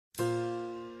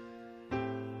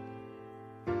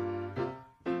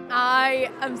I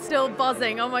am still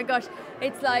buzzing. Oh my gosh.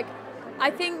 It's like, I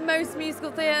think most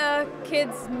musical theatre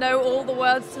kids know all the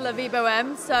words to La Vie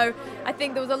Boheme, so I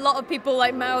think there was a lot of people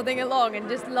like mouthing along and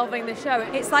just loving the show.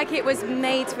 It's like it was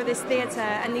made for this theatre,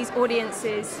 and these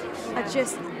audiences are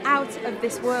just out of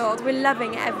this world. We're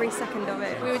loving every second of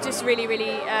it. We were just really,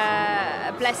 really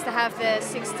blessed to have the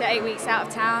 6 to 8 weeks out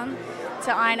of town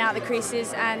to iron out the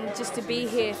creases, and just to be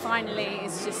here finally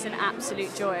is just an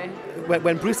absolute joy.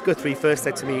 When Bruce Guthrie first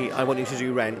said to me, I want you to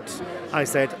do Rent, I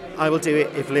said, I will do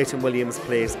it if Leighton Williams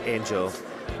plays Angel.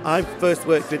 I first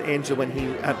worked with Angel when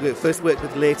first worked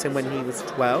with Leighton when he was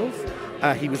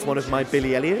 12. He was one of my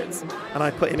Billy Elliots, and I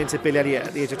put him into Billy Elliot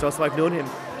at the age of 12, so I've known him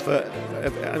for,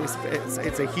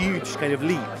 it's a huge kind of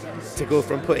leap to go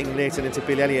from putting Leighton into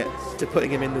Billy Elliot to putting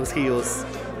him in those heels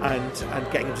and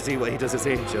getting him to do what he does as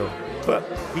Angel. But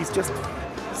he's just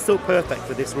so perfect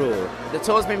for this role. The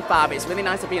tour's been fab. It's really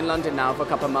nice to be in London now for a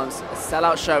couple of months. A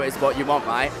sellout show is what you want,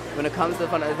 right? When it comes to the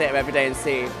front of the theatre every day and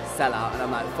see sellout, and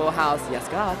I'm like, full house, yes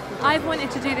God. I've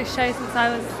wanted to do this show since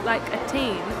I was like a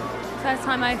teen. First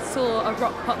time I saw a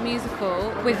rock pop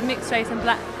musical with mixed race and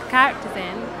black characters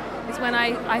in is when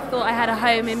I thought I had a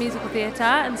home in musical theatre,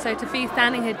 and so to be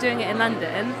standing here doing it in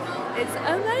London, it's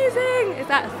amazing.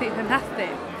 It's absolutely fantastic.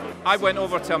 I went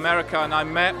over to America and I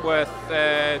met with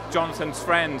Jonathan's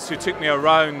friends who took me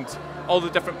around all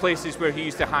the different places where he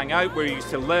used to hang out, where he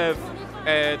used to live,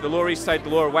 the Lower East Side,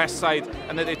 the Lower West Side,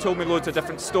 and that they told me loads of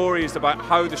different stories about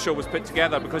how the show was put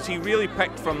together, because he really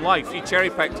picked from life. He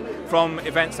cherry-picked from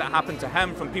events that happened to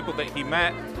him, from people that he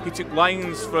met. He took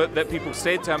lines that people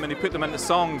said to him and he put them in the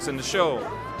songs in the show.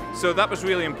 So that was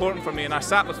really important for me, and I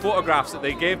sat with photographs that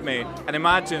they gave me and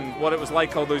imagined what it was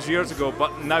like all those years ago,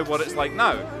 but now what it's like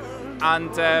now.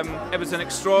 And it was an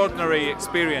extraordinary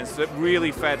experience that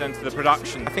really fed into the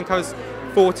production. I think I was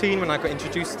 14 when I got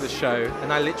introduced to the show,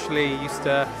 and I literally used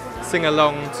to sing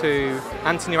along to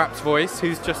Anthony Rapp's voice,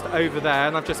 who's just over there,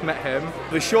 and I've just met him.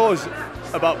 The show's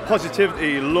about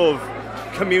positivity, love,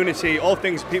 community, all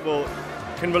things people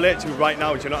can relate to right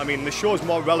now, do you know what I mean? The show's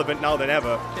more relevant now than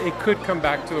ever. It could come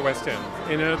back to the West End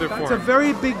in another form. That's a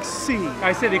very big C.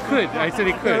 I said it could. I said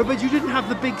it could. No, but you didn't have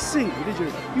the big C, did you?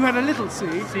 You had a little C.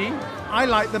 C? I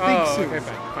like the big C. Okay,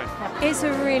 fine. It's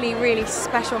a really, really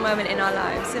special moment in our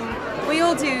lives, and we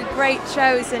all do great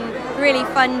shows and really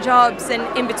fun jobs and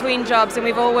in-between jobs, and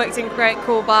we've all worked in great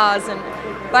cool bars, and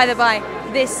by the by,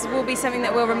 this will be something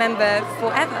that we'll remember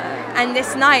forever, and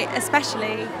this night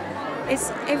especially,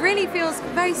 it really feels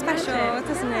very special,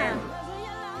 doesn't it?